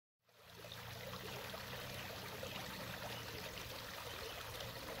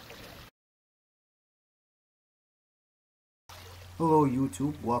Hello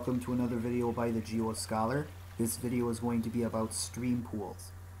YouTube, welcome to another video by the Geo Scholar. This video is going to be about stream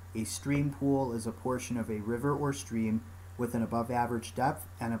pools. A stream pool is a portion of a river or stream with an above average depth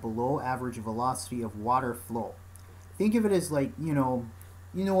and a below average velocity of water flow. Think of it as like, you know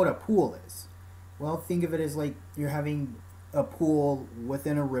what a pool is. Well, think of it as like you're having a pool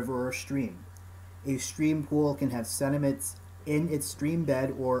within a river or stream. A stream pool can have sediments in its stream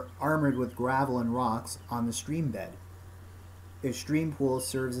bed or armored with gravel and rocks on the stream bed. A stream pool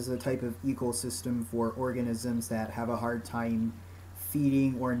serves as a type of ecosystem for organisms that have a hard time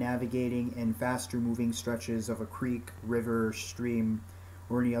feeding or navigating in faster moving stretches of a creek, river, stream,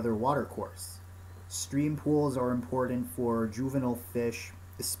 or any other watercourse. Stream pools are important for juvenile fish,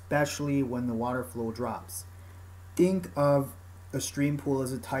 especially when the water flow drops. Think of a stream pool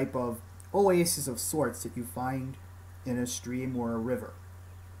as a type of oasis of sorts that you find in a stream or a river.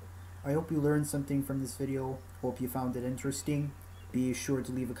 I hope you learned something from this video. Hope you found it interesting. Be sure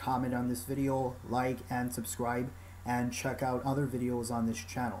to leave a comment on this video, like and subscribe, and check out other videos on this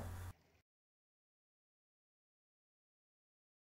channel.